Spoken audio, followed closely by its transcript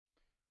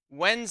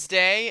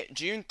Wednesday,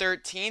 June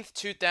 13th,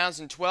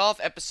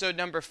 2012, episode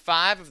number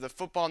 5 of the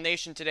Football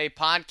Nation Today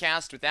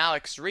podcast with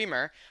Alex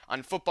Reamer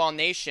on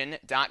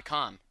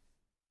footballnation.com.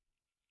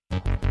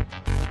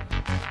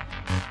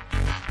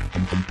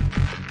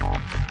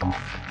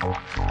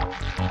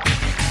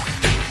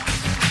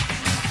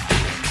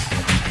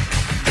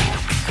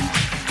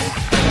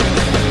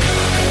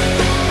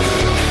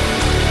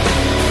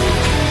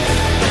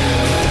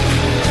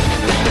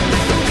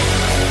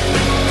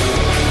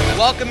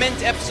 Welcome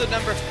into episode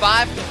number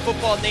 5 of the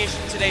Football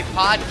Nation Today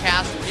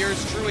podcast with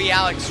yours truly,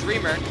 Alex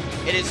Reamer.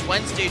 It is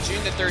Wednesday,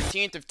 June the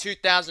 13th of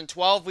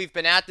 2012. We've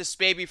been at this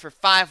baby for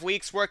 5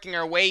 weeks, working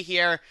our way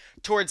here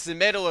towards the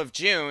middle of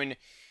June.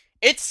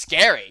 It's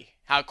scary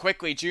how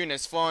quickly June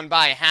has flown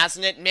by,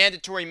 hasn't it?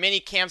 Mandatory mini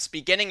camps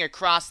beginning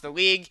across the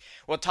league.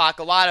 We'll talk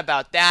a lot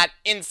about that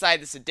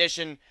inside this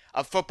edition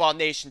of Football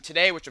Nation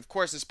Today, which of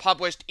course is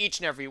published each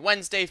and every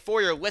Wednesday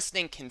for your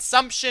listening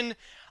consumption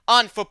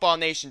on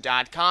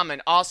footballnation.com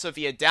and also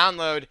via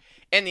download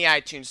in the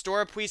iTunes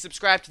Store. Please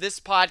subscribe to this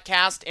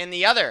podcast and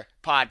the other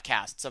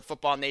podcasts of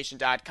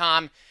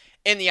footballnation.com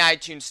in the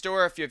iTunes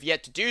Store if you have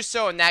yet to do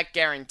so, and that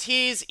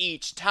guarantees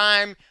each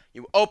time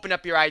you open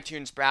up your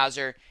iTunes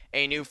browser,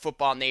 a new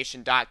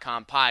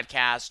footballnation.com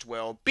podcast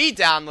will be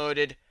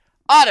downloaded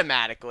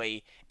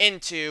automatically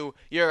into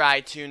your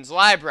iTunes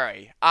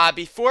library.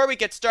 Before we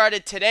get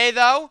started today,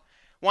 though,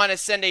 want to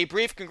send a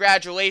brief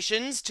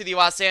congratulations to the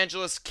Los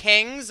Angeles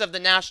Kings of the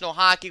National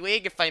Hockey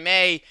League, if I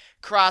may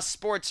cross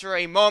sports for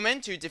a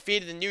moment, who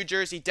defeated the New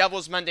Jersey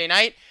Devils Monday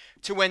night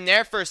to win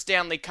their first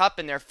Stanley Cup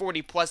in their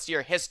 40-plus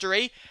year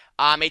history.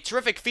 A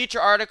terrific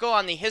feature article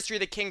on the history of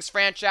the Kings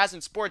franchise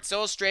in Sports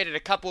Illustrated a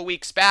couple of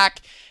weeks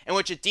back, in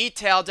which it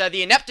detailed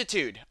the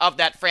ineptitude of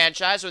that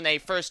franchise when they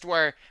first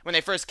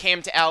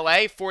came to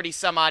LA 40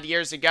 some odd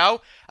years ago,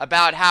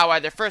 about how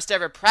their first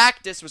ever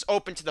practice was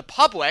open to the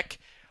public.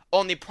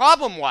 Only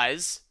problem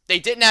was, they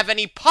didn't have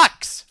any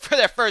pucks for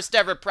their first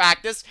ever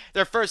practice,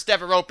 their first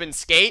ever open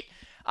skate.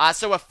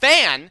 So a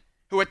fan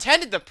who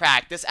attended the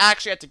practice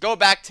actually had to go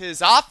back to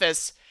his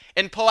office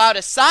and pull out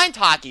a signed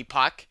hockey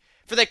puck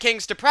for the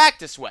Kings to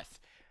practice with.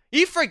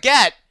 You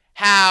forget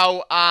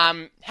how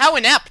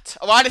inept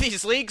a lot of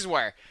these leagues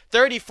were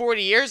 30,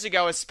 40 years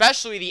ago,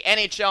 especially the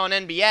NHL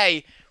and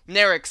NBA, when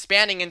they were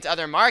expanding into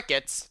other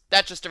markets.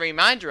 That's just a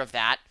reminder of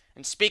that.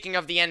 And speaking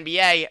of the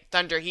NBA,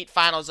 Thunder Heat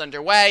Finals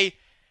underway.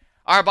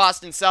 Our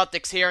Boston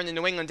Celtics here in the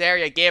New England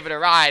area gave it a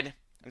ride.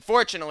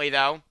 Unfortunately,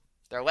 though,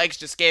 their legs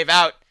just gave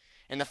out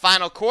in the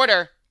final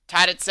quarter,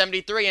 tied at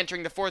 73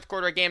 entering the fourth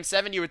quarter of Game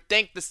 7. You would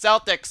think the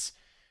Celtics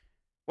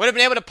would have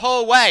been able to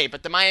pull away,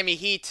 but the Miami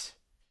Heat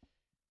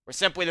were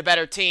simply the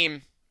better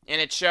team, and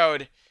it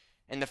showed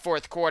in the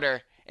fourth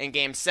quarter. In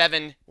Game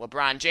 7,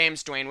 LeBron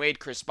James, Dwayne Wade,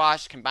 Chris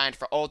Bosh combined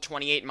for all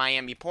 28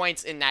 Miami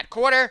points in that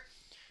quarter.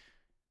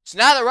 So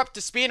now that we're up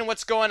to speed on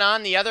what's going on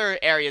in the other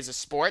areas of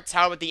sports,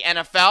 how about the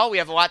NFL? We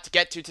have a lot to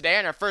get to today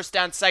in our first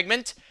down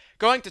segment.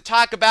 Going to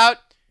talk about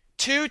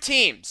two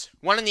teams,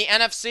 one in the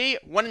NFC,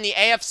 one in the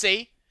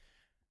AFC,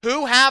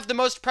 who have the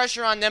most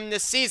pressure on them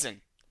this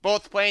season.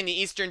 Both play in the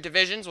Eastern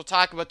divisions. We'll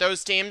talk about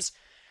those teams.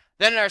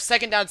 Then in our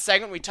second down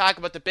segment, we talk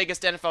about the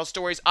biggest NFL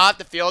stories off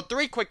the field.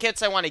 3 quick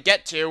hits I want to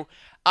get to.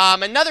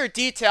 Another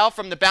detail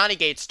from the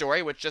Bountygate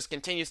story, which just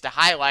continues to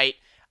highlight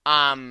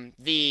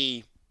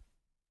the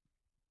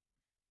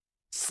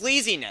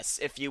sleaziness,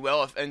 if you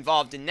will,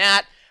 involved in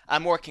that.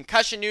 More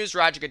concussion news.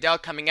 Roger Goodell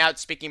coming out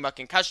speaking about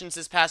concussions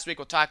this past week.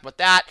 We'll talk about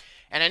that.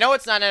 And I know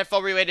it's not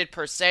NFL related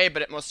per se,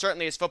 but it most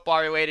certainly is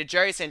football related.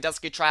 Jerry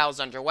Sandusky trial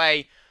is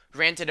underway.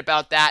 Ranted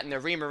about that in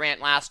the Reamer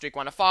rant last week.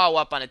 Want to follow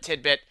up on a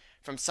tidbit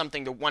from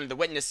something that one of the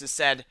witnesses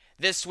said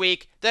this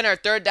week. Then our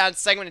third down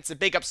segment, it's a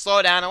big up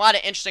slowdown. A lot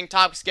of interesting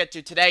topics to get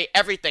to today.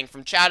 Everything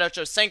from Chad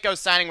Ochocinco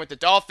signing with the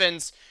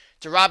Dolphins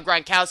to Rob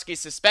Gronkowski's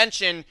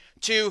suspension,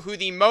 to who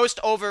the most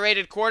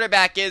overrated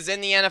quarterback is in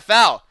the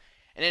NFL.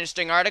 An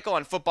interesting article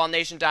on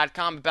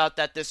footballnation.com about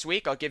that this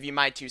week. I'll give you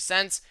my 2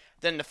 cents.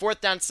 Then in the fourth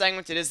down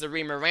segment, it is the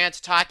Reamer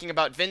rant talking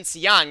about Vince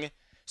Young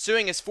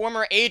suing his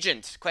former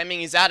agent,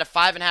 claiming he's out of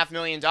 $5.5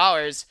 million.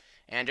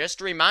 And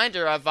just a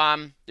reminder of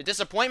the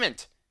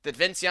disappointment that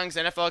Vince Young's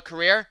NFL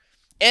career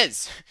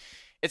is.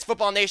 It's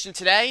Football Nation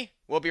Today.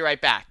 We'll be right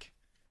back.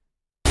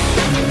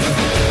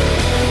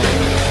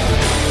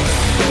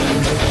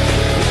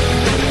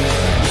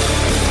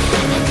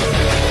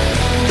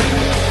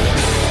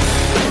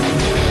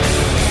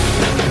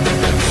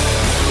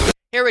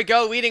 Here we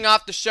go, leading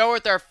off the show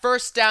with our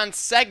first down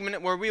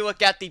segment where we look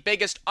at the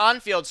biggest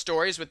on-field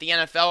stories with the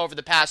NFL over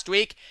the past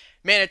week.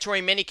 Mandatory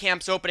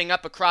minicamps opening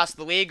up across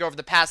the league over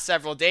the past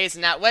several days,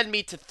 and that led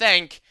me to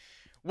think,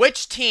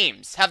 which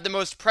teams have the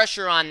most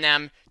pressure on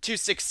them to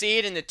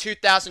succeed in the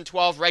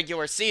 2012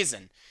 regular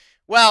season?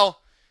 Well,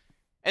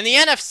 in the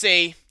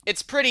NFC,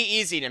 it's pretty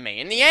easy to me.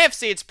 In the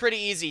AFC, it's pretty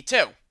easy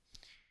too.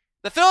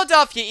 The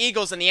Philadelphia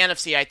Eagles in the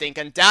NFC, I think,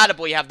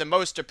 undoubtedly have the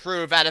most to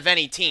prove out of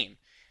any team.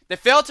 They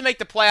failed to make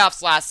the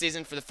playoffs last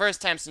season for the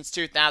first time since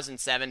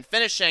 2007,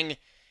 finishing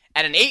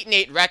at an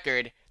 8-8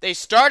 record. They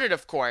started,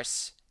 of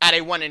course, at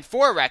a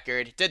 1-4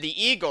 record, did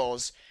the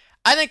Eagles.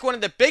 I think one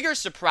of the bigger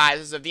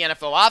surprises of the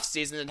NFL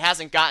offseason that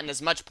hasn't gotten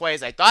as much play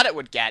as I thought it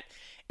would get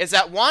is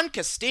that Juan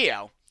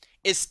Castillo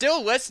is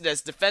still listed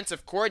as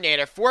defensive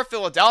coordinator for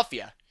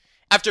Philadelphia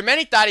after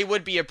many thought he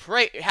would be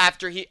replaced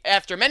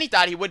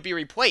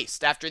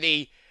after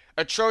the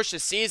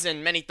atrocious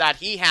season many thought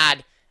he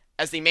had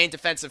as the main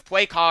defensive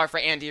play caller for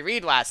Andy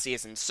Reid last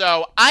season.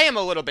 So I am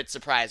a little bit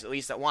surprised, at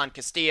least, that Juan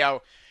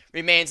Castillo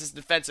remains as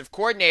defensive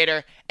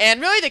coordinator.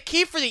 And really the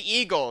key for the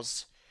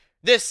Eagles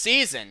this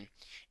season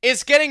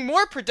is getting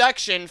more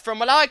production from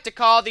what I like to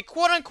call the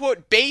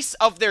quote-unquote base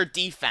of their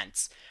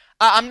defense.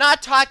 I'm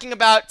not talking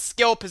about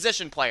skill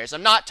position players.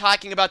 I'm not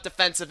talking about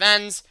defensive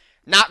ends.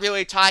 Not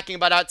really talking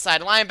about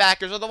outside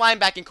linebackers or the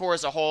linebacking core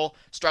as a whole.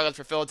 Struggled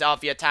for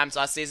Philadelphia at times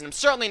last season. I'm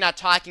certainly not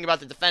talking about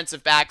the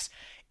defensive backs.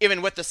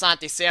 Even with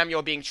Asante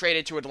Samuel being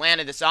traded to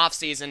Atlanta this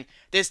offseason,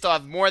 they still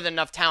have more than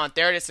enough talent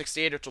there to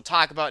succeed, which we'll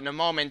talk about in a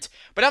moment.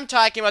 But I'm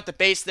talking about the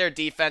base of their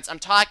defense. I'm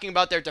talking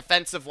about their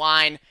defensive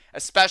line,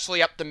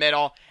 especially up the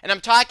middle. And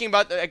I'm talking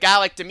about a guy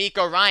like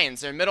DeMeco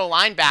Ryans, their middle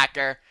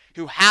linebacker,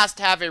 who has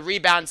to have a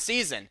rebound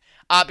season.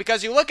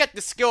 Because you look at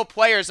the skilled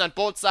players on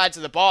both sides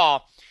of the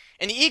ball,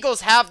 and the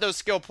Eagles have those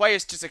skilled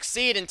players to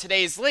succeed in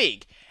today's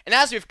league. And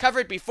as we've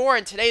covered before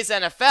in today's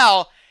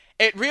NFL,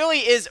 it really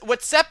is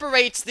what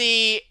separates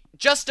the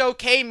just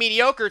okay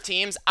mediocre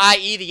teams,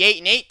 i.e. the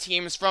 8-8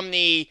 teams, from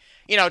the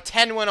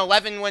 10-win,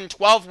 11-win,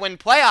 12-win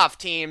playoff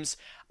teams,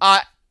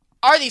 are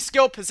these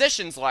skill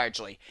positions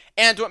largely.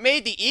 And what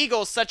made the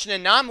Eagles such an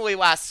anomaly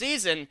last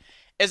season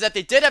is that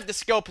they did have the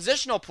skill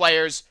positional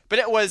players, but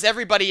it was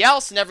everybody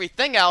else and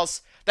everything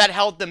else that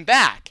held them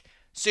back.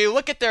 So you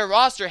look at their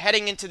roster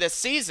heading into this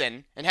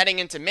season and heading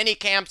into mini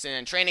camps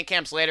and training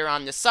camps later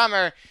on this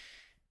summer,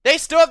 they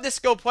still have the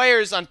skill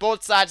players on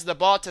both sides of the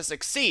ball to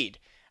succeed.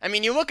 I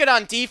mean, you look at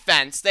on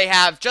defense, they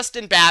have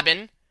Justin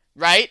Babin,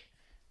 right,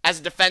 as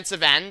a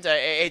defensive end,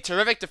 a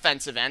terrific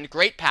defensive end,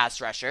 great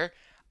pass rusher.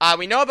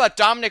 We know about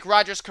Dominic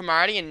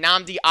Rodgers-Cromartie and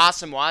Nnamdi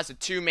Asomugha as the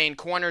two main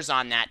corners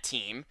on that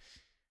team.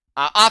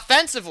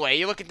 Offensively,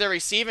 you look at their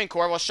receiving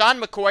core. Well, Sean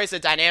McCoy is a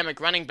dynamic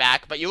running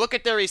back, but you look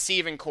at their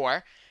receiving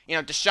core.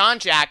 Deshaun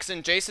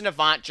Jackson, Jason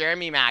Avant,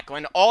 Jeremy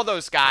Maclin, all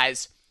those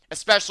guys,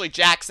 especially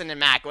Jackson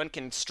and Maclin,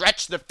 can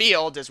stretch the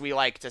field, as we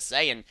like to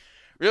say, and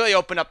really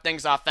open up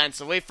things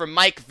offensively. For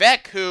Mike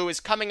Vick, who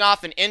is coming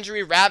off an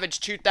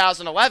injury-ravaged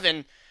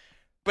 2011,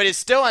 but is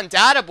still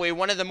undoubtedly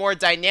one of the more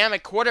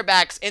dynamic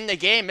quarterbacks in the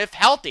game if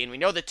healthy. And we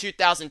know the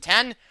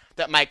 2010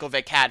 that Michael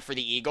Vick had for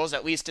the Eagles,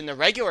 at least in the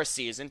regular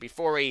season,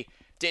 before he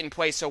didn't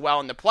play so well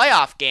in the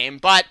playoff game.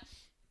 But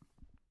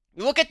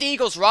you look at the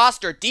Eagles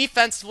roster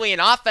defensively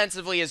and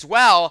offensively as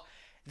well,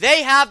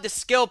 they have the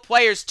skilled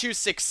players to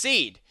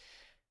succeed.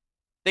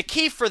 The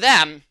key for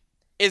them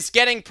is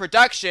getting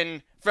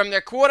production from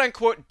their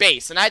quote-unquote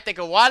base, and I think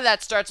a lot of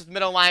that starts with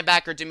middle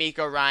linebacker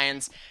DeMeco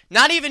Ryans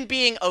not even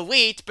being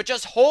elite, but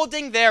just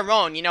holding their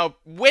own,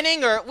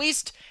 winning or at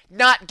least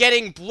not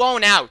getting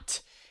blown out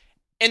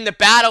in the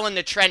battle in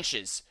the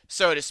trenches,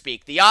 so to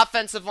speak. The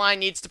offensive line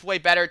needs to play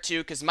better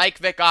too, because Mike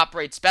Vick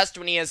operates best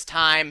when he has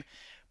time.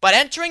 But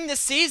entering this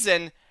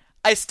season,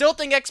 I still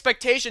think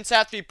expectations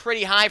have to be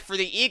pretty high for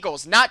the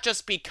Eagles, not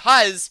just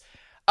because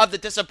of the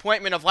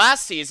disappointment of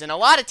last season. A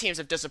lot of teams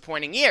have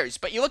disappointing years,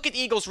 but you look at the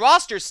Eagles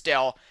roster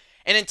still,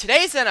 and in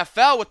today's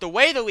NFL, with the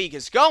way the league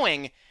is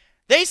going,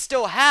 they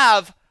still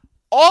have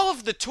all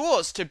of the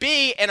tools to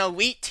be an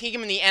elite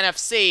team in the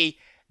NFC.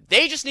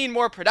 They just need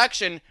more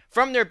production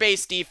from their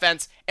base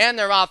defense and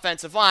their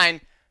offensive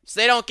line so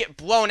they don't get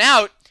blown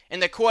out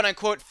in the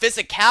quote-unquote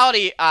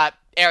physicality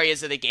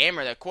areas of the game,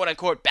 or the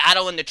quote-unquote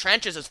battle in the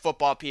trenches, as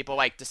football people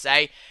like to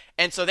say.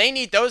 And so they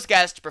need those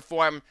guys to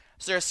perform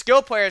so their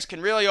skill players can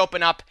really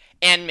open up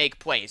and make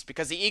plays,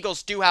 because the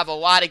Eagles do have a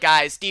lot of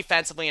guys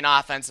defensively and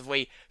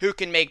offensively who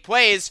can make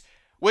plays,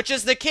 which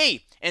is the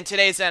key in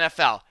today's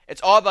NFL.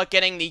 It's all about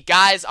getting the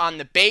guys on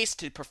the base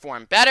to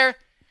perform better,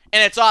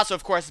 and it's also,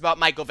 of course, about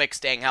Michael Vick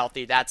staying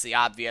healthy. That's the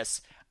obvious.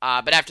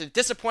 But after the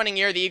disappointing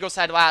year the Eagles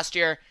had last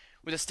year,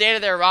 with the state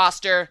of their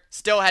roster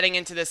still heading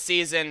into this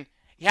season,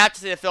 you have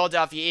to see the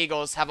Philadelphia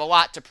Eagles have a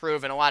lot to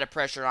prove and a lot of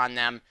pressure on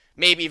them,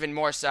 maybe even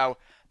more so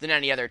than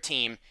any other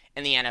team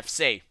in the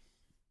NFC.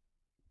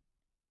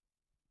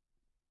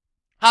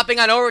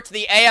 Hopping on over to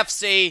the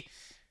AFC,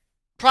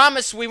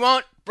 promise we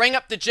won't bring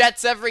up the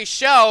Jets every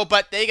show,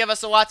 but they give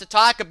us a lot to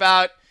talk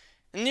about.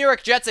 The New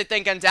York Jets, I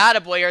think,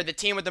 undoubtedly are the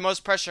team with the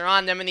most pressure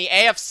on them in the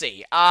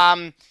AFC.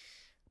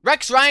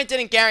 Rex Ryan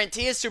didn't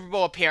guarantee his Super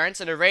Bowl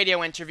appearance in a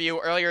radio interview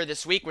earlier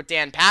this week with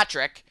Dan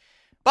Patrick,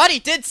 but he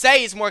did say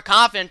he's more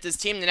confident in his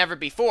team than ever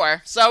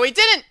before. So he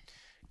didn't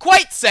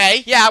quite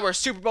say, yeah, we're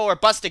Super Bowl or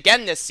bust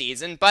again this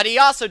season, but he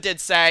also did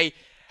say,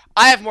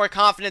 I have more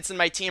confidence in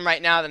my team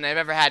right now than I've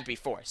ever had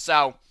before.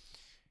 So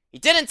he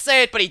didn't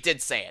say it, but he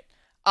did say it.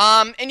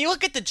 And you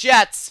look at the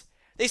Jets,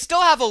 they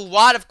still have a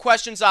lot of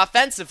questions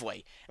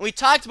offensively. And we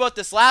talked about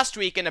this last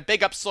week in a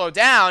Big Up Slow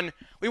Down.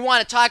 We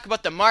want to talk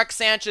about the Mark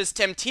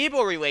Sanchez-Tim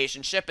Tebow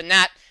relationship, and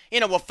that,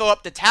 will fill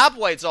up the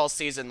tabloids all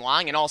season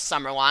long and all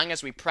summer long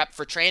as we prep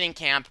for training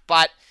camp.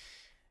 But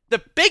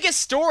the biggest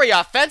story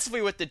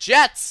offensively with the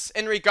Jets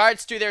in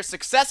regards to their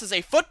success as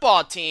a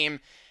football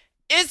team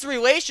is the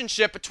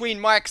relationship between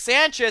Mark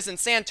Sanchez and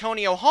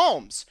Santonio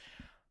Holmes.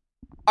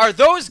 Are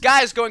those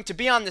guys going to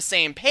be on the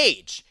same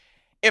page?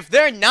 If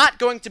they're not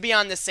going to be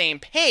on the same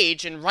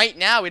page, and right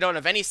now we don't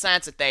have any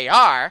signs that they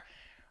are,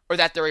 or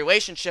that the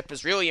relationship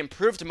has really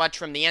improved much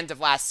from the end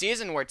of last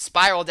season where it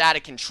spiraled out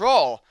of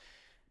control,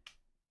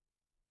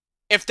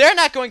 if they're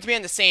not going to be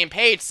on the same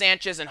page,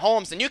 Sanchez and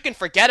Holmes, then you can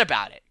forget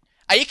about it.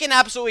 You can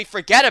absolutely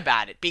forget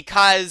about it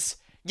because,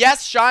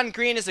 yes, Sean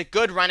Green is a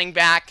good running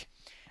back,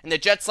 and the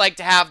Jets like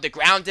to have the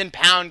ground and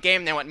pound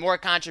game. They want more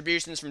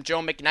contributions from Joe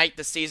McKnight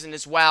this season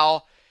as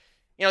well.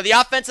 You know, the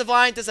offensive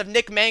line does have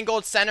Nick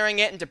Mangold centering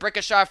it into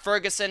Brickashaw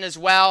Ferguson as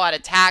well at a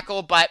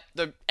tackle, but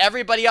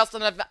everybody else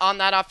on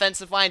that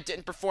offensive line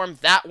didn't perform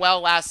that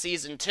well last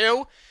season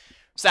too.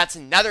 So that's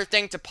another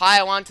thing to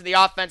pile onto the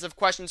offensive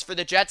questions for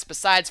the Jets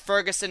besides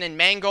Ferguson and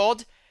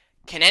Mangold.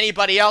 Can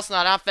anybody else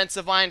on that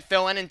offensive line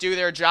fill in and do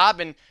their job?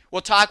 And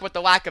we'll talk about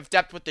the lack of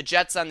depth with the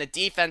Jets on the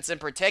defense in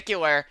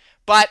particular.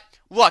 But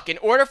look, in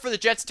order for the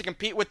Jets to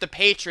compete with the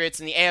Patriots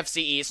in the AFC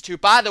East, who,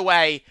 by the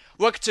way,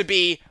 look to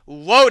be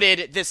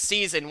loaded this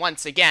season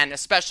once again,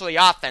 especially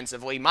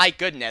offensively, my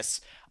goodness,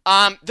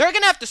 they're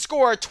going to have to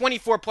score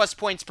 24-plus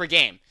points per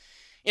game.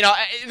 You know,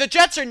 the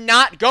Jets are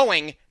not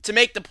going to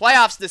make the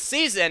playoffs this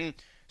season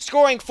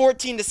scoring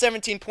 14 to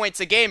 17 points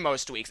a game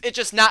most weeks. It's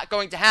just not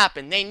going to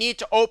happen. They need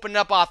to open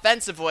up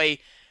offensively,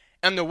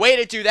 and the way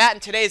to do that in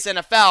today's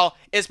NFL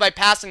is by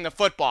passing the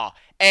football.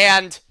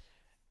 And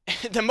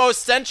the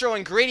most central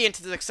ingredient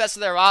to the success of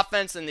their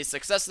offense and the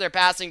success of their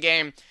passing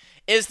game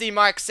is the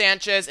Mark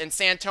Sanchez and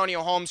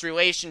Santonio Holmes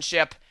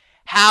relationship.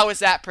 How is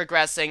that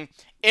progressing?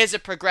 Is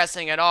it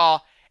progressing at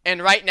all?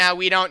 And right now,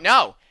 we don't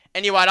know.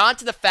 And you add on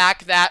to the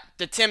fact that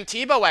the Tim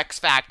Tebow X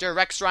factor,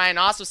 Rex Ryan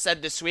also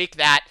said this week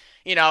that,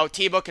 you know,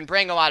 Tebow can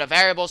bring a lot of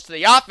variables to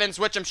the offense,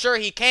 which I'm sure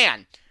he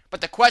can.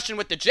 But the question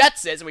with the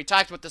Jets is, and we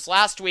talked about this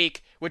last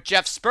week with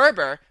Jeff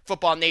Sperber,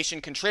 Football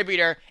Nation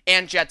contributor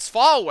and Jets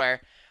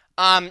follower,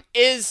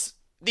 is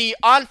the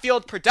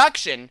on-field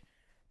production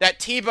that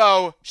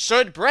Tebow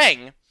should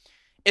bring,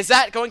 is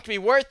that going to be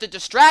worth the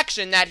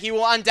distraction that he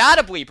will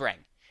undoubtedly bring?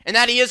 And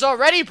that he is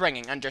already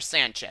bringing under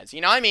Sanchez.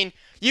 You know, I mean,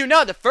 you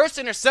know, the first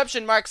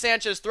interception Mark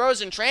Sanchez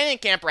throws in training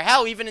camp, or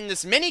hell, even in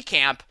this mini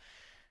camp,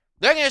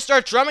 they're going to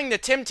start drumming the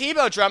Tim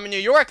Tebow drum in New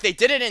York. They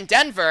did it in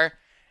Denver,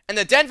 and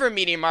the Denver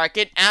media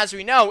market, as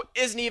we know,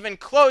 isn't even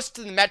close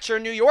to the Metro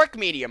New York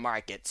media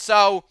market.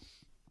 So,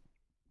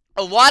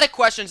 a lot of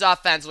questions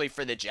offensively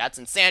for the Jets,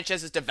 and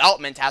Sanchez's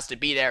development has to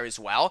be there as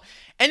well.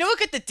 And you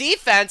look at the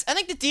defense, I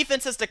think the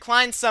defense has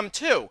declined some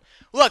too.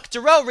 Look,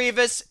 Darrelle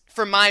Revis,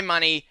 for my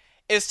money,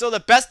 is still the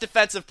best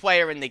defensive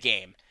player in the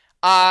game.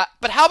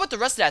 But how about the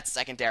rest of that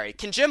secondary?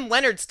 Can Jim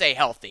Leonard stay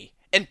healthy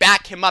and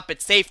back him up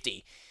at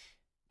safety?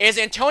 Is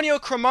Antonio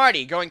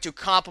Cromartie going to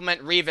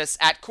complement Revis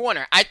at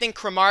corner? I think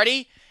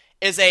Cromartie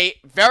is a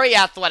very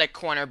athletic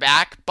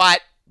cornerback,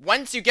 but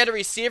once you get a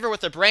receiver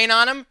with a brain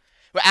on him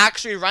who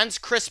actually runs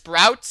crisp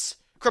routes,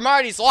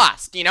 Cromartie's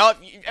lost. You know,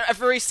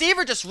 if a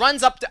receiver just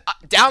runs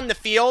down the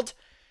field,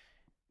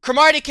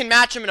 Cromartie can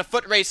match him in a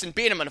foot race and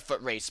beat him in a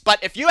foot race.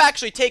 But if you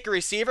actually take a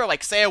receiver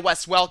like, say, a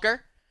Wes Welker,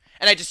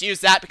 and I just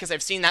use that because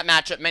I've seen that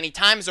matchup many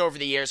times over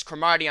the years,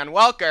 Cromartie on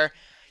Welker,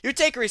 you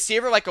take a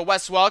receiver like a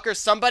Wes Welker,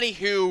 somebody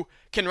who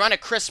can run a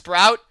crisp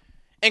route,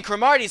 and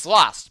Cromartie's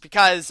lost.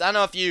 Because, I don't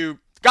know if you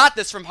got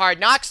this from Hard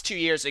Knocks 2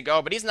 years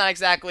ago, but he's not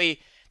exactly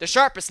the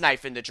sharpest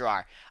knife in the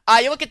drawer.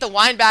 You look at the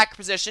linebacker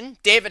position,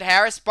 David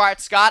Harris, Bart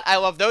Scott, I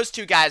love those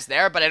two guys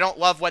there, but I don't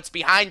love what's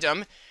behind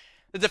them.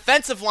 The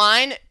defensive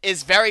line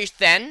is very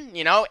thin,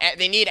 you know,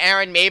 they need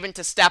Aaron Maven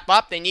to step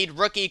up, they need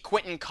rookie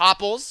Quentin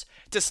Copples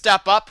to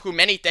step up, who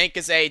many think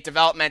is a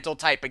developmental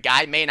type of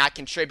guy, may not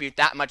contribute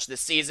that much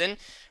this season.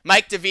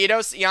 Mike DeVito,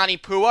 Siani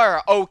Pua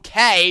are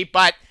okay,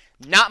 but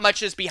not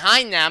much is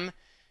behind them.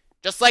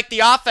 Just like the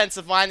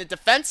offensive line, the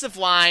defensive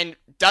line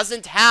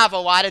doesn't have a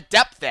lot of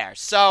depth there.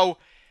 So,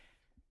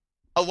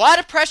 a lot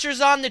of pressure is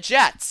on the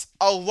Jets.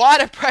 A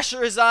lot of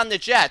pressure is on the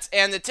Jets.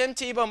 And the Tim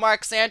Tebow,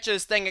 Mark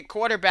Sanchez thing at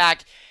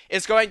quarterback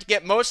is going to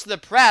get most of the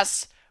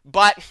press,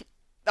 but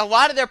a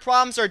lot of their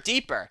problems are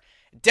deeper.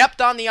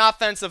 Depth on the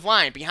offensive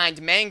line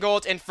behind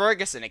Mangold and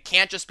Ferguson. It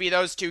can't just be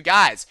those two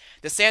guys.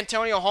 The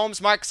Santonio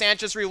Holmes-Mark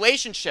Sanchez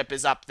relationship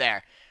is up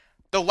there.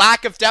 The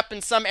lack of depth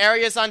in some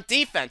areas on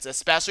defense,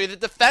 especially the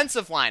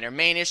defensive line, are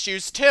main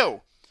issues too.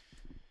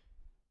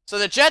 So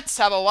the Jets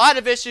have a lot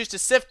of issues to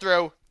sift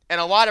through and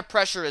a lot of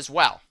pressure as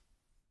well.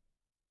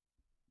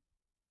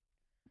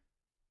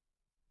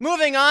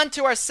 Moving on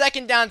to our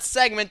second down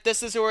segment,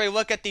 this is where we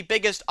look at the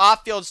biggest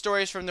off-field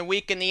stories from the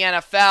week in the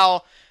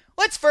NFL.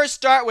 Let's first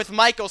start with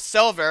Michael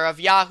Silver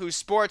of Yahoo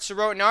Sports, who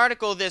wrote an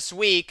article this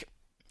week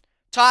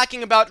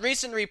talking about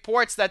recent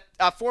reports that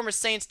former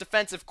Saints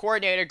defensive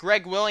coordinator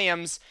Greg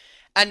Williams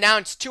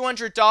announced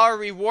 $200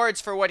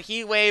 rewards for what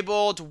he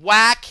labeled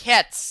whack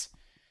hits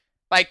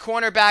by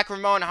cornerback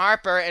Ramon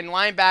Harper and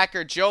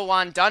linebacker Joe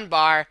Lon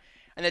Dunbar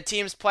in the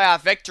team's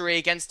playoff victory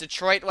against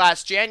Detroit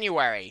last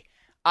January.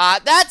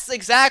 That's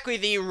exactly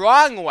the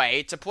wrong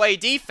way to play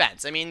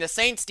defense. I mean, the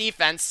Saints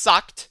defense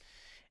sucked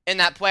in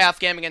that playoff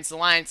game against the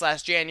Lions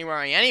last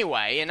January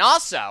anyway, and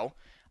also,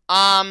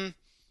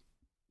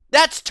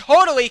 that's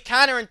totally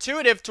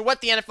counterintuitive to what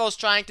the NFL is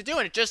trying to do,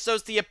 and it just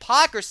shows the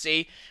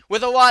hypocrisy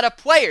with a lot of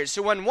players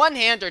who, on one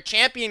hand, are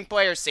championing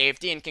player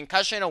safety and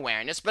concussion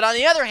awareness, but on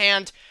the other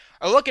hand,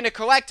 are looking to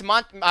collect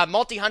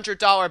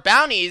multi-$100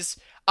 bounties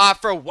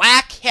for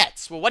whack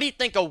hits. Well, what do you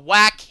think a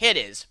whack hit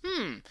is?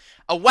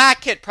 A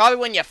whack hit, probably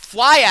when you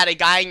fly at a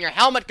guy and your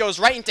helmet goes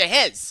right into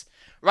his.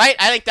 Right?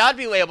 I think that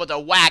would be labeled a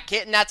whack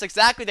hit, and that's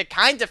exactly the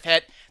kind of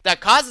hit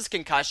that causes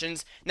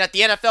concussions, and that the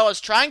NFL is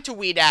trying to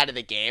weed out of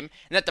the game,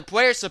 and that the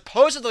players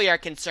supposedly are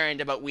concerned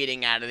about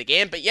weeding out of the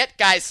game, but yet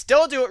guys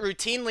still do it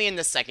routinely in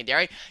the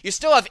secondary. You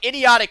still have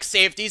idiotic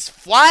safeties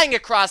flying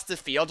across the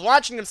field,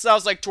 launching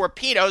themselves like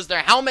torpedoes,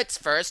 their helmets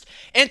first,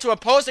 into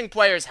opposing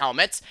players'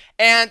 helmets,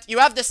 and you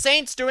have the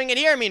Saints doing it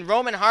here. I mean,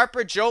 Roman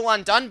Harper, Joe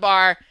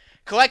Dunbar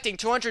collecting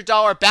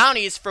 $200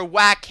 bounties for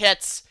whack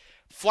hits,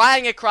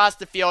 flying across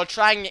the field,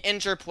 trying to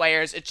injure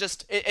players.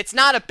 It's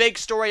not a big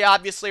story,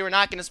 obviously. We're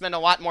not going to spend a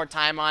lot more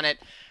time on it.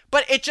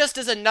 But it just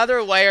is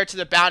another layer to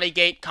the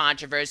Bountygate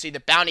controversy, the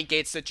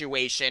Bountygate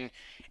situation.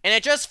 And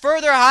it just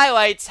further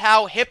highlights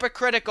how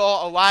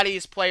hypocritical a lot of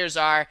these players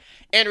are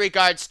in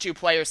regards to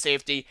player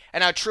safety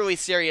and how truly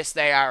serious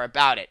they are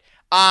about it.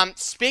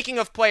 Speaking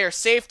of player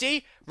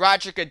safety,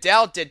 Roger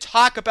Goodell did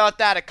talk about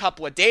that a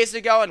couple of days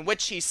ago, in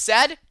which he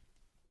said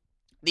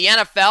the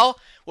NFL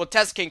will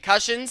test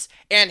concussions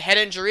and head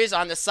injuries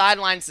on the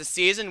sidelines this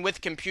season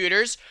with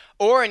computers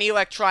or an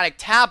electronic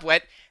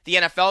tablet. The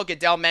NFL,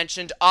 Goodell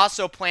mentioned,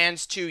 also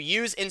plans to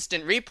use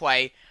instant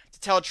replay to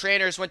tell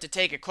trainers when to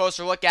take a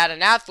closer look at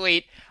an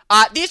athlete.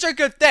 These are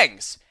good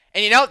things.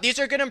 And these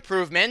are good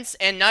improvements,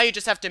 and now you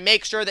just have to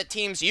make sure that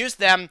teams use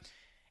them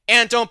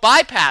and don't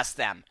bypass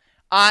them.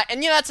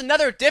 And that's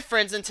another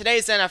difference in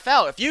today's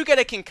NFL. If you get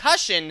a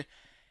concussion,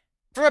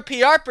 from a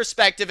PR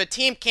perspective, a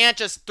team can't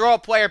just throw a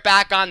player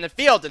back on the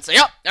field and say,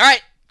 oh, all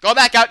right, go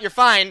back out, you're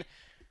fine.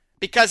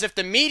 Because if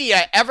the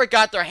media ever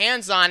got their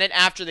hands on it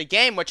after the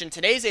game, which in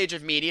today's age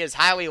of media is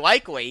highly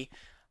likely,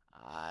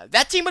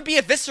 that team would be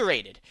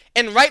eviscerated,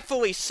 and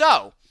rightfully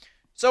so.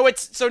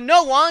 So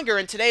no longer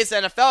in today's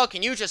NFL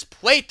can you just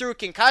play through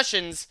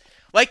concussions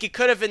like you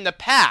could have in the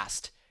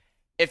past.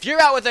 If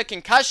you're out with a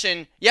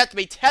concussion, you have to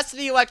be tested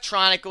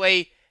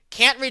electronically,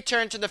 can't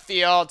return to the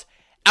field,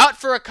 out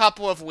for a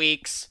couple of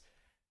weeks,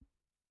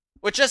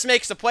 which just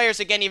makes the players,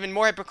 again, even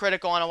more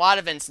hypocritical in a lot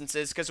of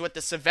instances, because with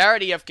the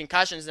severity of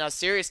concussions and how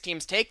serious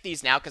teams take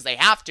these now, because they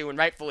have to, and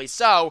rightfully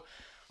so,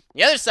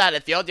 the other side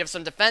of the field, you have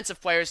some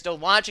defensive players still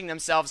launching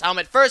themselves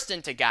helmet first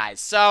into guys.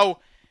 So,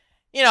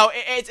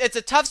 it's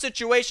a tough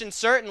situation,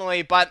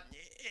 certainly, but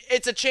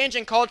it's a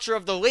changing culture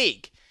of the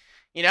league.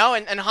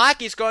 And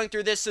hockey's going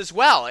through this as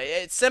well.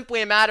 It's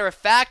simply a matter of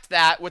fact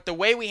that with the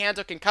way we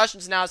handle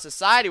concussions now as a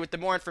society, with the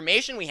more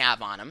information we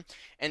have on them,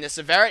 and the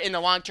severity and the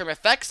long-term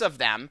effects of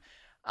them,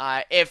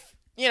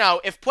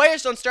 if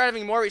players don't start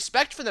having more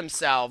respect for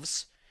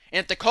themselves, and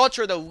if the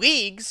culture of the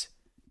leagues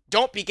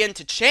don't begin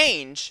to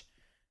change,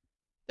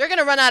 they're going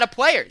to run out of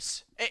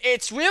players.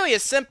 It's really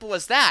as simple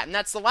as that, and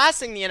that's the last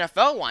thing the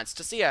NFL wants,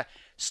 to see a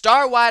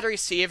star wide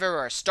receiver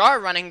or a star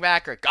running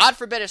back or, God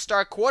forbid, a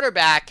star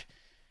quarterback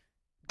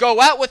go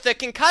out with a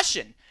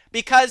concussion.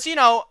 Because,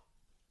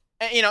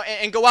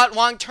 and go out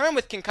long-term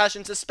with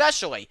concussions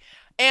especially.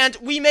 And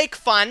we make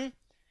fun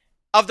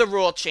of the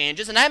rule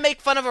changes, and I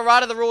make fun of a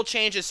lot of the rule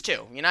changes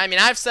too.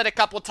 I've said a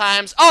couple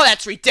times, oh,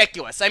 that's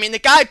ridiculous. The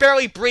guy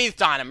barely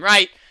breathed on him,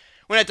 right?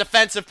 When a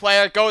defensive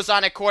player goes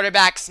on a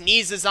quarterback,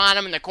 sneezes on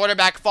him, and the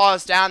quarterback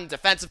falls down, the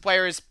defensive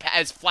player is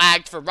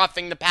flagged for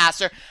roughing the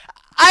passer.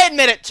 I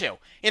admit it too.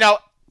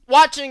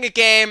 Watching a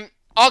game,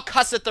 I'll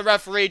cuss at the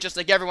referee just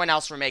like everyone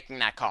else for making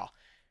that call.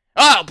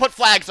 Oh, put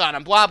flags on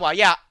him, blah, blah.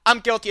 Yeah, I'm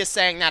guilty of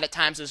saying that at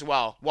times as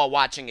well while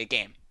watching a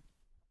game.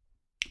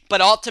 But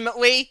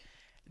ultimately,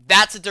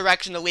 that's the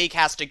direction the league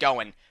has to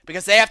go in,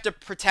 because they have to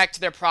protect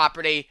their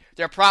property.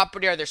 Their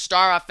property are their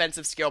star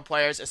offensive skill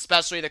players,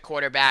 especially the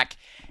quarterback,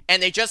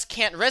 and they just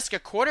can't risk a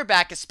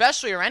quarterback,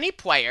 especially, or any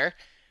player,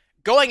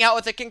 going out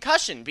with a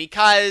concussion,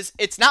 because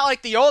it's not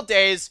like the old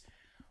days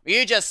where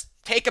you just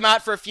take them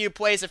out for a few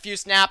plays, a few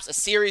snaps, a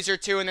series or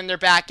two, and then they're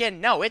back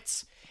in. No,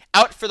 it's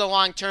out for the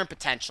long term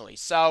potentially.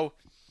 So,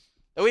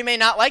 though we may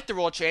not like the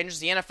rule changes,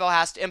 the NFL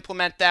has to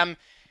implement them.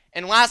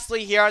 And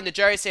lastly, here on the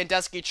Jerry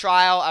Sandusky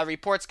trial,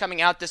 reports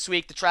coming out this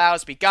week. The trial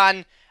has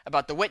begun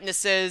about the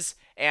witnesses,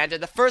 and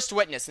the first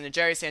witness in the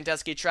Jerry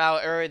Sandusky trial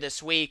earlier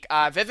this week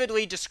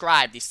vividly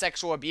described the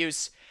sexual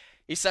abuse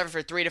he suffered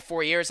for 3 to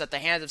 4 years at the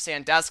hands of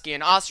Sandusky,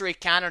 and also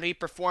recounted he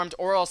performed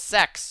oral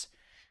sex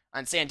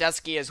on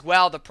Sandusky as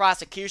well. The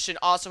prosecution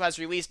also has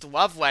released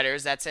love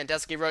letters that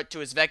Sandusky wrote to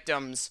his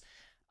victims.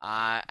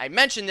 I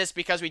mentioned this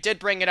because we did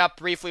bring it up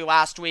briefly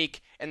last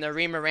week in the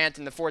Rima rant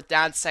in the Fourth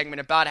Down segment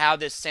about how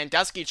this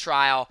Sandusky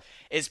trial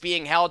is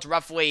being held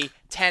roughly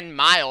 10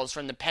 miles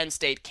from the Penn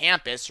State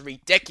campus.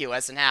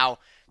 Ridiculous, and how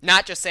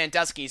not just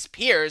Sandusky's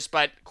peers,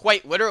 but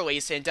quite literally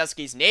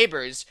Sandusky's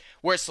neighbors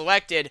were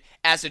selected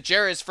as the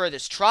jurors for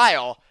this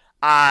trial.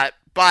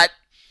 But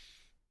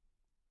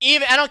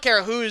even I don't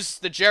care who's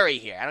the jury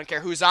here. I don't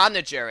care who's on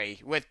the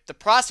jury. With the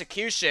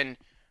prosecution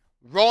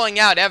rolling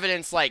out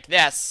evidence like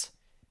this,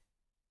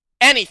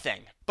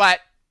 anything but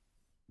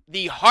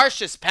the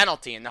harshest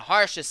penalty and the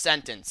harshest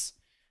sentence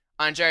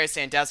on Jerry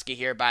Sandusky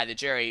here by the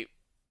jury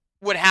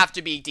would have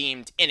to be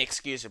deemed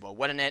inexcusable,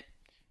 wouldn't it?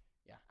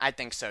 Yeah, I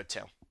think so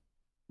too.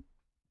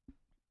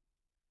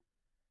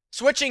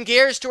 Switching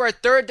gears to our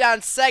third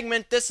down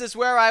segment, this is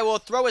where I will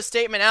throw a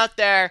statement out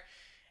there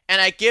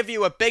and I give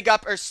you a big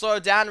up or slow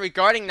down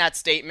regarding that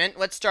statement.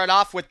 Let's start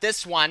off with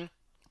this one.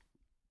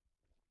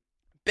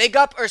 Big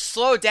up or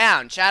slow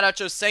down? Chad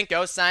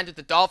Ochocinco signed with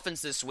the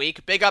Dolphins this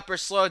week. Big up or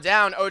slow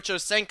down?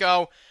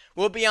 Ochocinco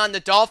will be on the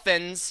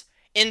Dolphins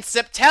in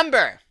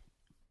September.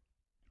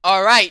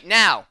 All right,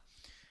 now,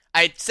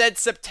 I said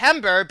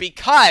September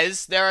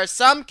because there are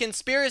some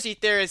conspiracy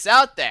theorists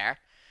out there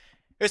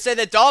who say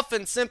the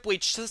Dolphins simply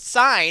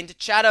signed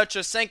Chad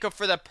Ochocinco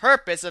for the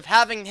purpose of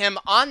having him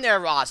on their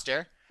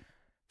roster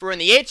for when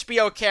the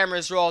HBO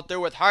cameras roll through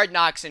with Hard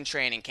Knocks in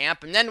training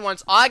camp, and then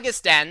once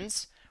August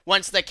ends,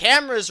 once the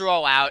cameras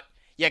roll out,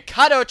 you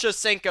cut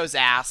Ochocinco's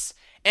ass,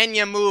 and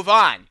you move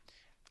on.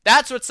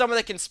 That's what some of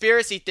the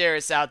conspiracy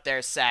theorists out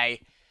there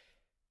say.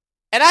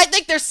 And I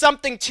think there's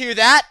something to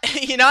that.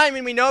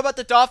 We know about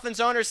the Dolphins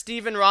owner,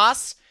 Stephen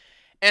Ross,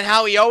 and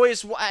how he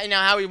always,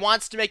 how he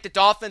wants to make the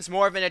Dolphins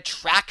more of an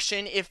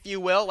attraction, if you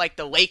will, like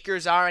the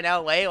Lakers are in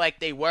LA, like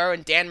they were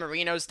in Dan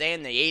Marino's day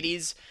in the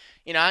 80s.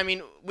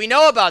 We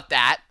know about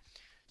that.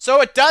 So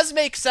it does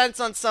make sense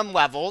on some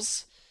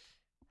levels.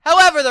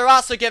 However, they're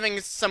also giving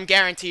some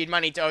guaranteed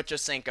money to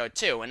Ochocinco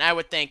too. And I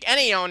would think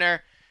any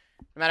owner,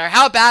 no matter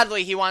how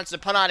badly he wants to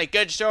put on a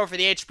good show for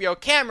the HBO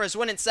cameras,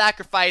 wouldn't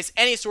sacrifice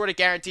any sort of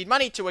guaranteed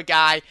money to a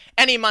guy,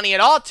 any money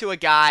at all to a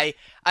guy,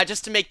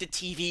 just to make the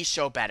TV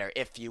show better,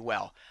 if you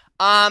will.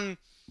 But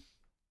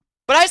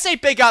I say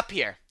big up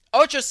here.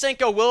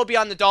 Ochocinco will be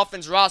on the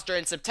Dolphins roster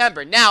in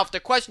September. Now, if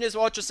the question is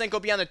will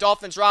Ochocinco be on the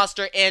Dolphins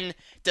roster in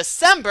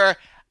December,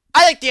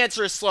 I think the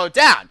answer is slow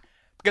down.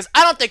 Because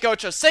I don't think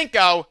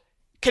Ochocinco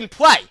can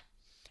play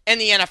in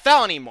the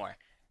NFL anymore.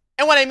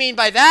 And what I mean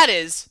by that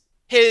is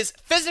his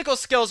physical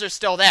skills are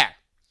still there.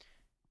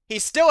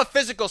 He's still a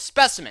physical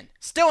specimen,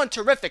 still in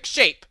terrific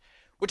shape,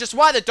 which is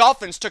why the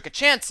Dolphins took a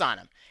chance on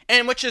him,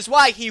 and which is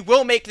why he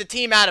will make the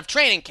team out of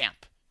training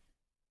camp.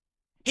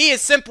 He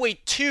is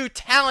simply too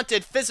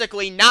talented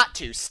physically not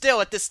to, still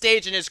at this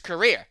stage in his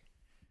career.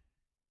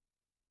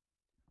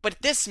 But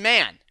this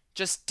man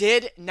just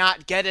did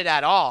not get it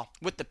at all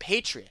with the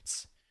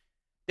Patriots.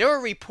 There were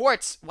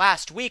reports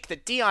last week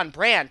that Deion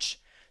Branch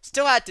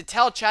still had to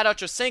tell Chad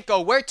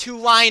Ochocinco where to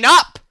line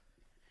up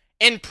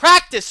in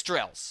practice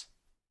drills.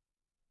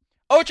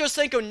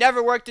 Ochocinco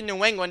never worked in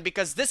New England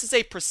because this is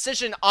a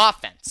precision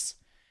offense.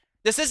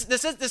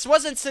 This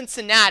wasn't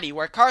Cincinnati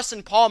where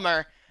Carson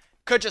Palmer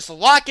could just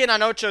lock in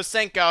on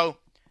Ochocinco,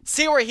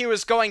 see where he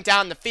was going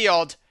down the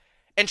field,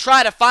 and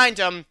try to find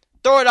him,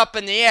 throw it up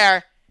in the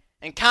air,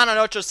 and count on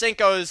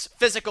Ochocinco's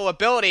physical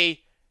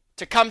ability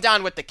to come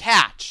down with the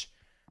catch.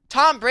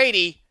 Tom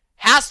Brady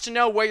has to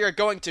know where you're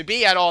going to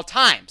be at all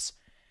times.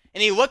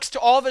 And he looks to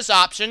all of his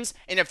options,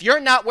 and if you're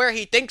not where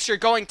he thinks you're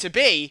going to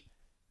be,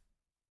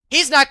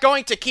 he's not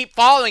going to keep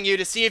following you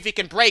to see if he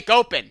can break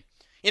open.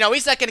 He's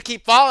not going to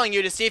keep following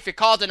you to see if you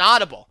called an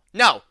audible.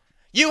 No.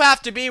 You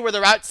have to be where the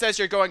route says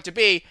you're going to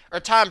be, or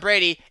Tom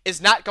Brady is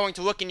not going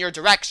to look in your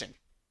direction.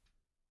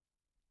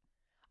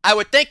 I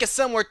would think a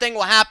similar thing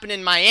will happen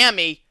in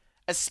Miami,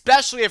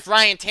 especially if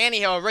Ryan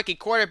Tannehill, a rookie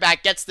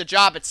quarterback, gets the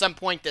job at some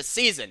point this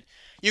season.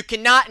 You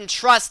cannot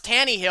entrust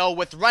Tannehill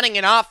with running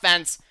an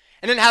offense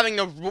and then having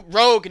the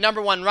rogue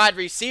number one wide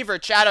receiver,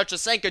 Chad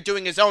Ochocinco,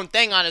 doing his own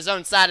thing on his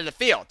own side of the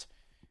field.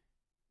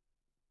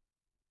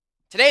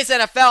 Today's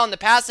NFL in the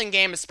passing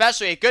game,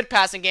 especially a good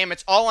passing game,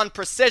 it's all on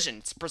precision.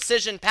 It's a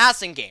precision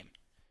passing game.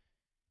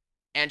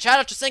 And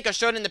Chad Ochocinco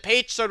showed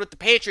with the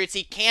Patriots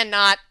he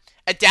cannot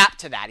adapt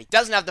to that. He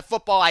doesn't have the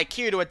football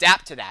IQ to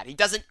adapt to that. He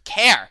doesn't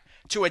care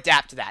to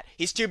adapt to that.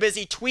 He's too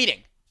busy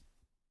tweeting.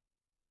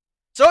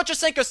 So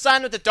Ochocinco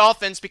signed with the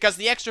Dolphins because of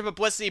the extra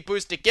publicity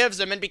boost it gives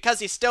him and because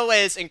he still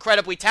is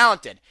incredibly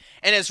talented.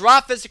 And his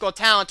raw physical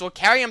talent will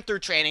carry him through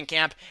training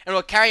camp and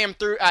will carry him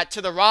through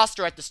to the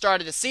roster at the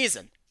start of the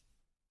season.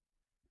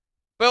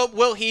 But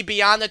will he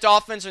be on the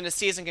Dolphins when the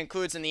season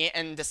concludes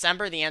in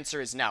December? The answer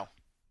is no.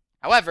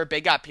 However,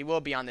 big up, he will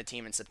be on the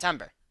team in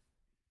September.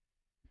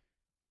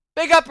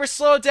 Big up or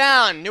slow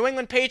down? New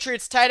England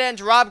Patriots tight end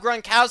Rob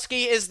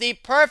Gronkowski is the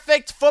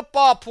perfect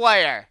football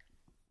player.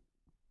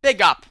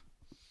 Big up.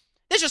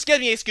 This just gives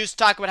me an excuse to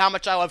talk about how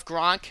much I love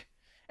Gronk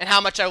and how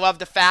much I love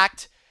the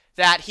fact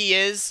that he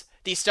is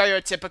the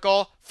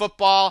stereotypical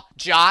football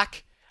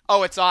jock.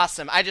 Oh, it's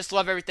awesome. I just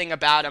love everything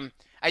about him.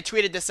 I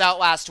tweeted this out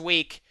last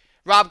week.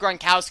 Rob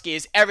Gronkowski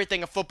is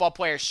everything a football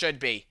player should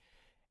be.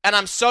 And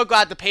I'm so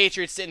glad the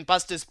Patriots didn't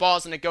bust his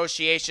balls in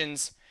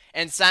negotiations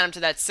and sign him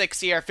to that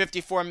 6-year,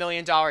 $54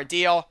 million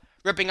deal.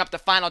 ripping up the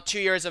final 2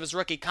 years of his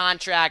rookie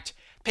contract.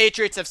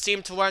 Patriots have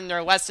seemed to learn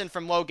their lesson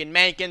from Logan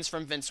Mankins,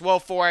 from Vince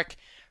Wilfork,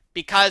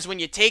 because when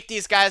you take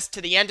these guys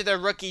to the end of their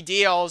rookie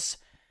deals,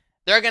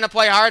 they're going to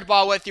play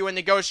hardball with you in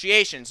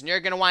negotiations, and you're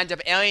going to wind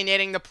up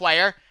alienating the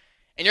player,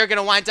 and you're going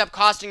to wind up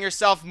costing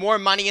yourself more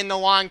money in the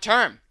long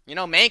term. You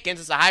know, Mankins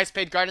is the highest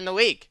paid guard in the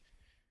league.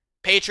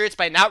 Patriots,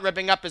 by not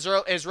ripping up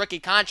his rookie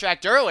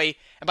contract early,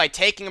 and by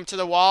taking him to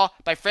the wall,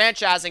 by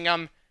franchising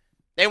him,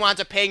 they wound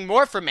up paying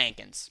more for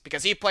Mankins,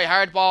 because he played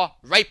hardball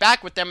right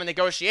back with them in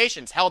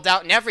negotiations, held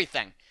out and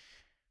everything.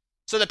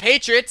 So the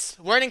Patriots,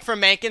 learning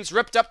from Mankins,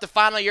 ripped up the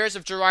final years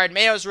of Gerard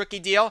Mayo's rookie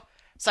deal,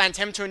 signed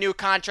him to a new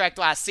contract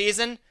last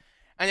season,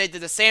 and they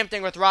did the same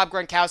thing with Rob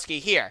Gronkowski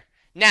here.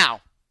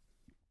 Now,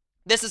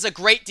 this is a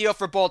great deal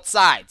for both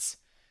sides.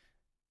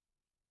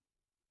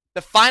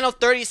 The final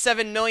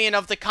 $37 million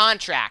of the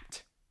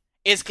contract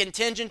is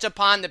contingent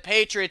upon the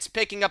Patriots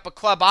picking up a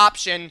club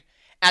option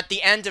at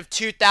the end of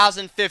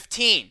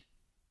 2015.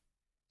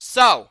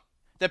 So,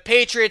 the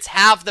Patriots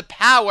have the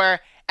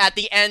power at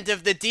the end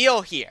of the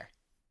deal here.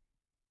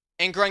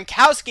 And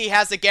Gronkowski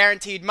has the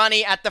guaranteed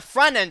money at the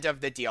front end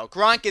of the deal.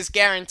 Gronk is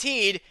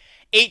guaranteed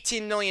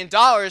 $18 million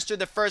through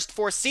the first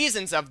 4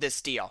 seasons of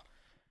this deal.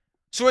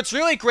 So it's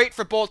really great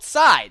for both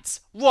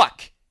sides.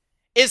 Look,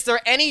 is there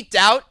any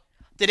doubt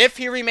that if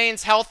he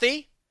remains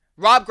healthy,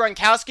 Rob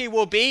Gronkowski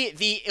will be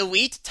the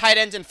elite tight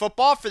end in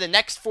football for the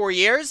next 4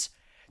 years?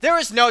 There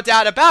is no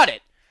doubt about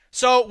it.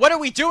 So what are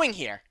we doing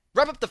here?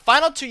 Rip up the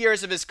final 2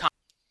 years of his contract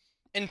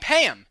and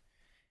pay him.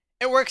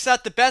 It works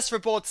out the best for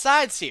both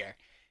sides here.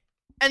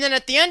 And then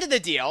at the end of the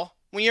deal,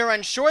 when you're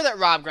unsure that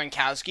Rob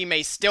Gronkowski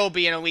may still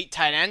be an elite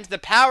tight end, the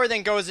power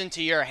then goes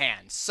into your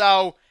hands.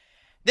 So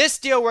this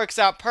deal works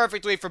out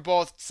perfectly for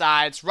both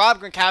sides.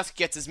 Rob Gronkowski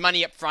gets his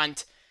money up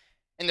front,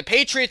 and the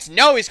Patriots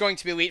know he's going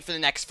to be elite for the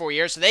next 4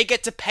 years, so they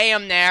get to pay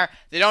him there.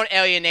 They don't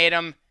alienate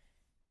him.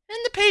 And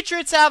the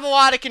Patriots have a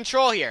lot of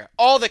control here.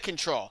 All the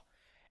control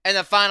in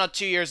the final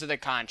 2 years of the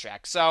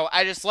contract. So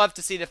I just love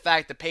to see the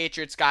fact the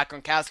Patriots got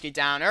Gronkowski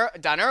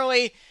done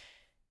early,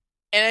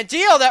 and a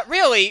deal that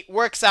really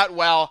works out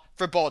well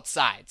for both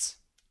sides.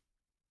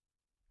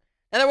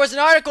 Now, there was an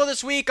article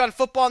this week on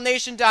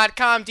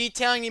FootballNation.com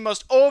detailing the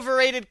most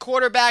overrated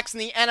quarterbacks in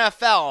the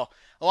NFL.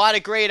 A lot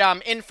of great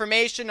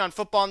information on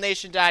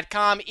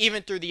FootballNation.com,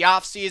 even through the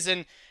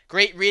offseason.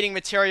 Great reading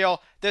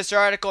material. This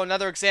article,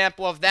 another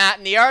example of that.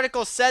 And the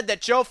article said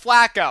that Joe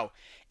Flacco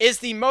is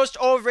the most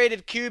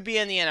overrated QB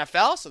in the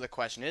NFL. So the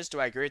question is, do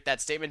I agree with that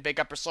statement, big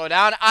up or slow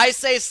down? I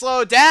say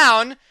slow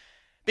down,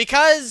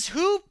 because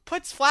who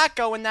puts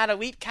Flacco in that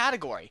elite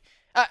category?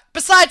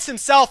 Besides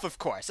himself, of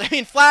course. I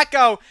mean,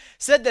 Flacco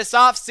said this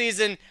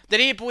offseason that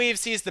he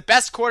believes he's the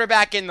best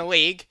quarterback in the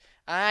league.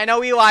 I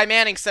know Eli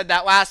Manning said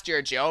that last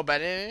year, Joe,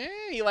 but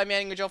Eli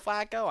Manning or Joe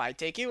Flacco? I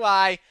take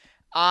Eli.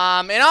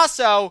 And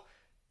also,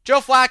 Joe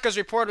Flacco's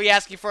reportedly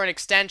asking for an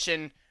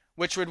extension,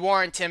 which would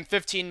warrant him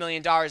 $15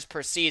 million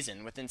per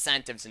season with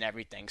incentives and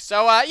everything.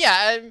 So,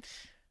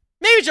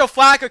 maybe Joe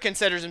Flacco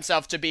considers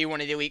himself to be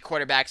one of the elite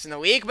quarterbacks in the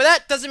league, but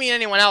that doesn't mean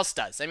anyone else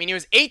does. I mean, he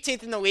was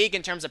 18th in the league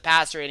in terms of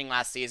passer rating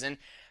last season,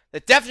 the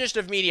definition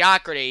of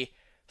mediocrity.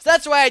 So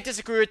that's why I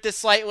disagree with this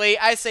slightly.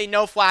 I say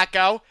no,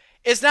 Flacco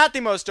is not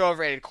the most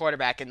overrated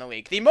quarterback in the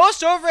league. The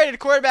most overrated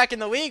quarterback in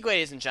the league,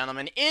 ladies and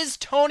gentlemen, is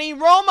Tony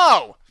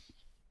Romo.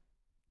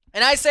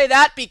 And I say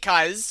that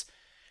because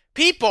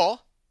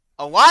people,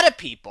 a lot of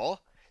people,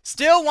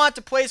 still want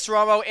to place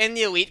Romo in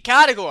the elite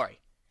category.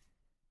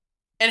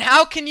 And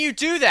how can you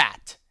do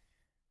that?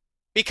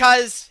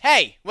 Because,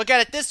 hey, look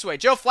at it this way.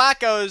 Joe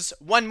Flacco's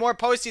won more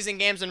postseason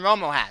games than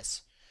Romo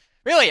has.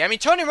 Really, I mean,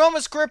 Tony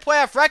Romo's career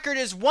playoff record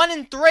is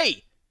 1-3.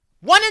 1-3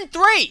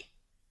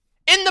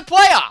 in the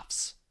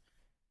playoffs.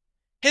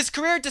 His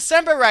career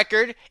December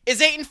record is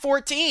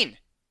 8-14.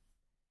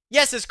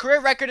 Yes, his career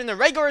record in the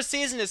regular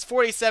season is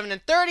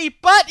 47-30,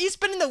 but he's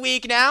been in the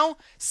league now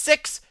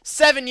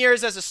 6-7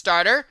 years as a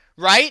starter,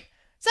 right?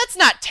 So that's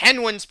not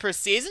 10 wins per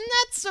season.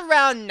 That's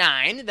around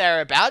 9,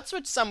 thereabouts,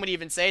 which some would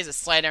even say is a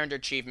slight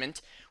underachievement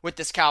with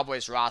this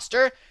Cowboys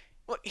roster.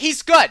 Well,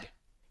 he's good.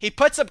 He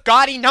puts up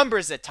gaudy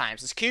numbers at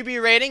times. His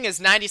QB rating is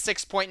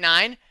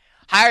 96.9,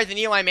 higher than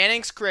Eli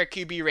Manning's career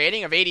QB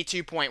rating of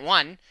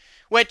 82.1,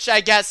 which I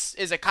guess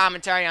is a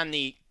commentary on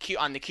the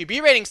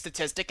QB rating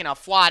statistic and how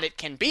flawed it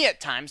can be at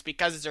times,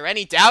 because is there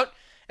any doubt,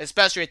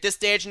 especially at this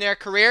stage in their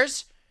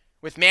careers,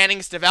 with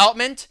Manning's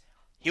development,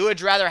 you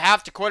would rather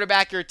have to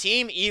quarterback your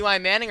team, Eli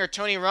Manning or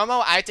Tony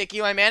Romo? I take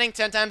Eli Manning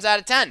 10 times out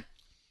of 10.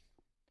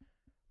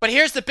 But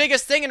here's the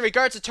biggest thing in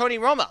regards to Tony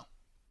Romo.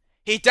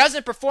 He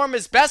doesn't perform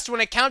his best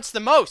when it counts the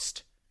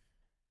most.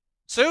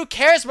 So who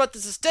cares about the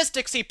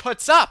statistics he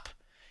puts up?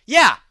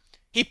 Yeah,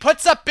 he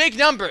puts up big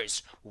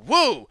numbers.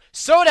 Woo!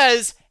 So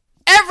does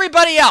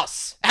everybody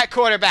else at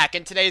quarterback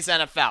in today's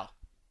NFL.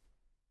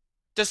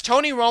 Does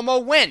Tony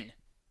Romo win?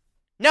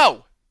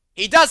 No,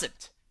 he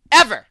doesn't.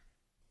 Ever.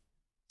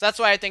 So that's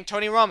why I think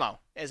Tony Romo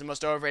is the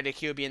most overrated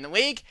QB in the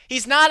league.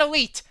 He's not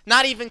elite,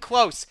 not even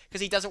close,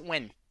 because he doesn't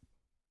win.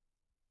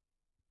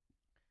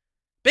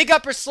 Big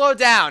up or slow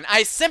down.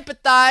 I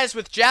sympathize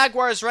with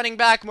Jaguars running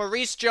back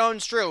Maurice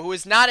Jones-Drew, who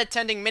is not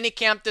attending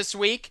minicamp this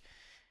week.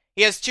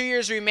 He has 2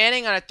 years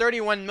remaining on a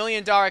 $31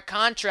 million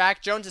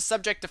contract. Jones is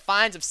subject to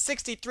fines of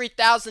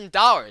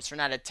 $63,000 for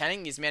not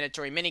attending these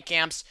mandatory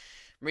minicamps.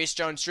 Maurice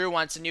Jones-Drew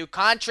wants a new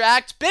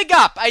contract. Big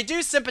up! I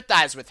do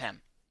sympathize with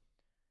him.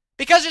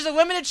 Because there's a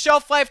limited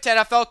shelf life to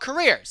NFL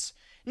careers.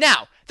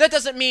 Now, that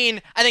doesn't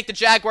mean I think the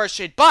Jaguars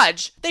should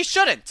budge. They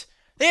shouldn't.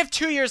 They have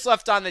 2 years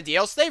left on the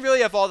deal, so they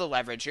really have all the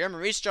leverage here.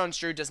 Maurice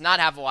Jones-Drew does not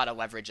have a lot of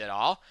leverage at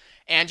all.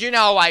 And you know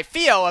how I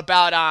feel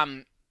about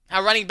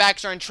how running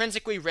backs are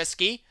intrinsically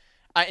risky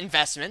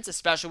investments,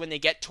 especially when they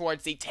get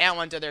towards the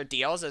tail end of their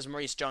deals, as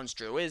Maurice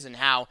Jones-Drew is, and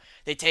how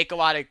they take a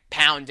lot of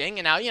pounding,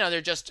 and how,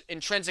 they're just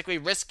intrinsically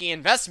risky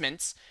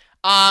investments.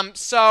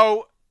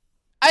 So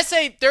I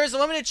say there is a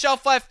limited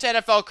shelf life to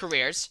NFL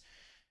careers.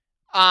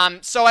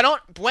 So I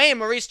don't blame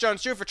Maurice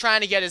Jones-Drew for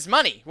trying to get his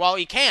money while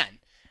he can.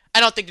 I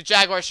don't think the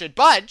Jaguars should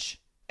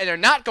budge, and they're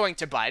not going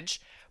to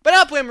budge, but I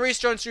don't blame Maurice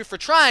Jones-Drew for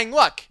trying.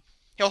 Look,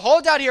 he'll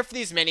hold out here for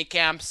these mini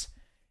camps.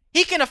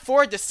 He can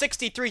afford the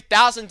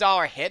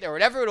 $63,000 hit, or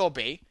whatever it'll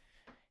be.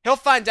 He'll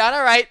find out,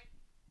 all right,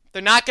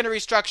 they're not going to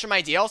restructure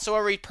my deal, so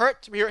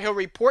he'll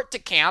report to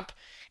camp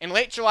in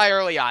late July,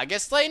 early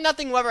August.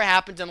 Nothing will ever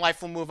happen, and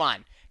life will move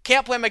on.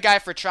 Can't blame a guy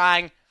for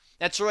trying.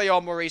 That's really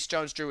all Maurice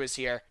Jones-Drew is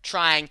here.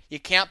 Trying.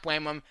 You can't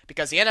blame him,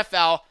 because the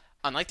NFL,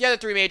 unlike the other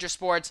three major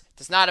sports,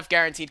 does not have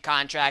guaranteed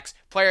contracts.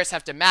 Players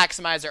have to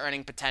maximize their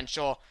earning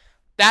potential.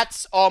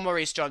 That's all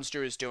Maurice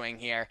Jones-Drew is doing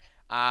here.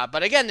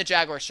 But again, the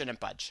Jaguars shouldn't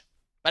budge.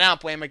 But I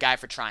don't blame a guy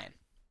for trying.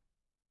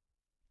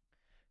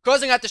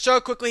 Closing out the show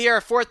quickly here,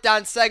 a fourth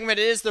down segment.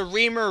 It is the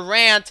Reamer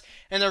Rant.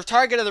 And the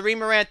target of the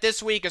Reamer Rant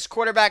this week is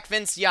quarterback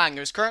Vince Young,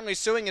 who is currently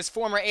suing his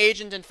former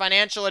agent and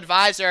financial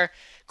advisor,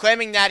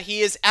 claiming that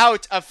he is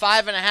out of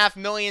 $5.5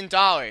 million.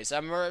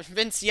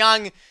 Vince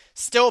Young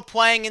still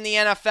playing in the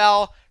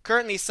NFL,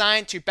 currently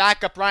signed to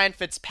back up Ryan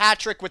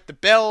Fitzpatrick with the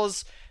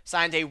Bills.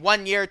 Signed a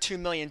 1-year, $2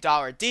 million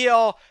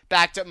deal.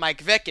 Backed up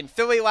Mike Vick in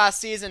Philly last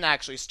season.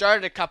 Actually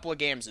started a couple of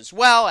games as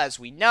well, as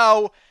we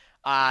know.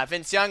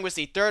 Vince Young was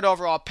the third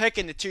overall pick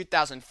in the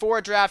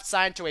 2004 draft.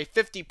 Signed to a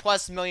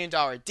 $50+ million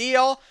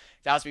deal.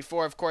 That was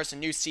before, of course, a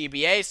new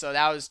CBA. So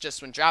that was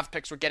just when draft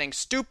picks were getting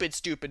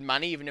stupid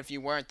money, even if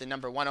you weren't the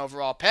number 1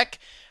 overall pick.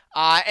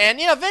 And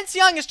Vince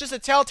Young is just a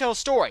telltale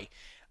story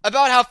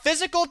about how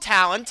physical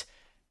talent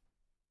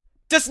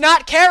does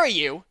not carry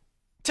you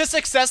to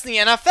success in the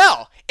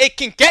NFL. It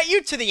can get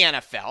you to the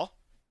NFL,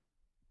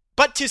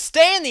 but to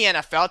stay in the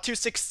NFL, to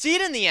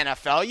succeed in the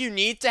NFL, you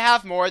need to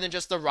have more than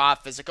just the raw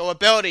physical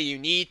ability. You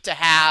need to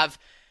have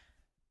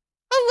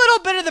a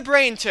little bit of the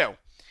brain too.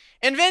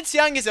 And Vince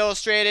Young has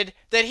illustrated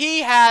that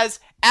he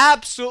has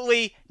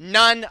absolutely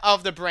none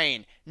of the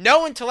brain.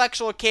 No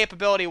intellectual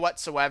capability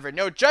whatsoever.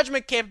 No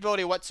judgment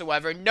capability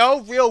whatsoever. No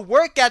real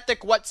work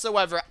ethic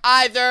whatsoever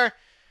either.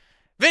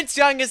 Vince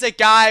Young is a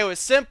guy who has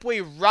simply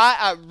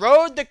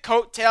rode the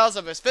coattails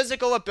of his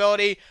physical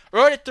ability,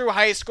 rode it through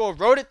high school,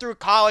 rode it through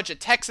college at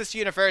Texas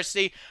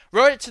University,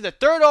 rode it to the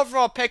third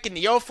overall pick in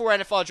the 2004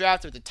 NFL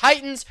Draft with the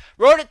Titans,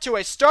 rode it to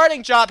a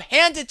starting job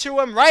handed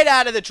to him right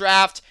out of the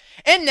draft,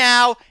 and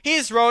now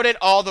he's rode it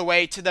all the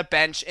way to the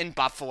bench in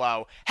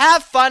Buffalo.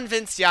 Have fun,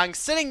 Vince Young,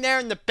 sitting there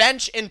in the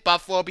bench in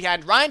Buffalo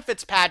behind Ryan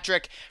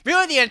Fitzpatrick,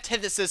 really the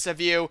antithesis of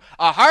you,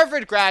 a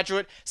Harvard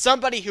graduate,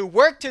 somebody who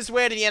worked his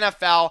way to the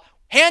NFL,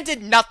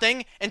 handed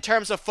nothing in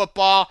terms of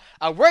football,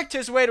 worked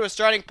his way to a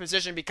starting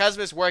position because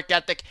of his work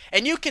ethic,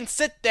 and you can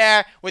sit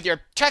there with your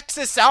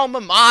Texas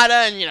alma mater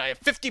and, a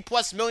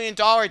 $50+ million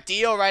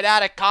deal right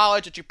out of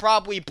college that you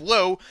probably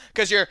blew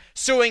because you're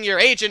suing your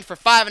agent for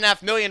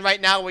 $5.5 million right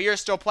now while you're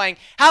still playing.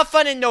 Have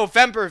fun in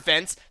November,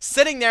 Vince,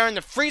 sitting there in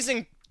the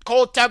freezing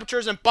cold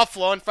temperatures in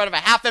Buffalo in front of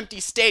a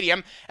half-empty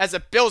stadium as the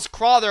Bills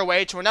crawl their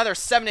way to another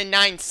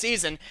 7-9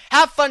 season.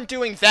 Have fun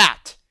doing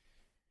that.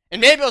 And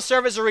maybe it'll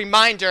serve as a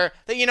reminder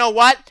that, you know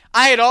what?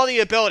 I had all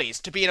the abilities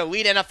to be an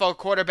elite NFL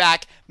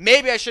quarterback.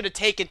 Maybe I should have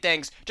taken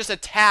things just a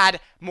tad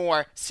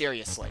more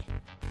seriously.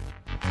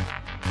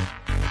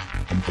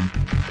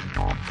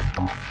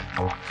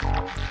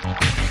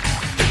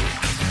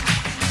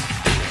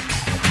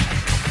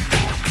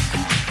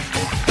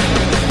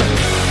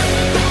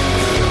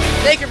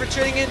 Thank you for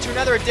tuning in to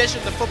another edition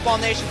of the Football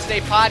Nation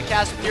Today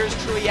podcast with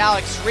yours truly,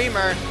 Alex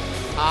Reamer.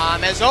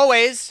 As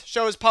always,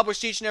 show is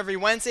published each and every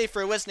Wednesday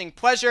for your listening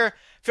pleasure.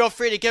 Feel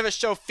free to give us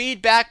show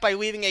feedback by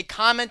leaving a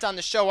comment on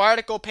the show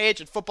article page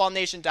at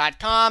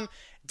footballnation.com.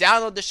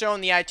 Download the show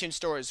in the iTunes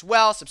store as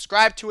well.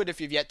 Subscribe to it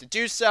if you've yet to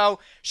do so.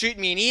 Shoot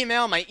me an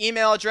email. My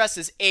email address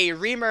is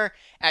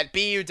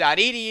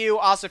areamer@bu.edu.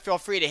 Also, feel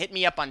free to hit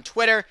me up on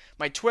Twitter.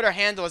 My Twitter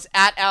handle is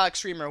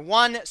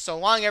 @AlexReamer1. So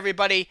long,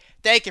 everybody.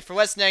 Thank you for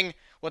listening.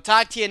 We'll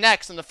talk to you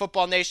next on the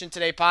Football Nation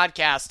Today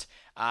podcast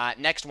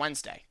next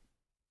Wednesday.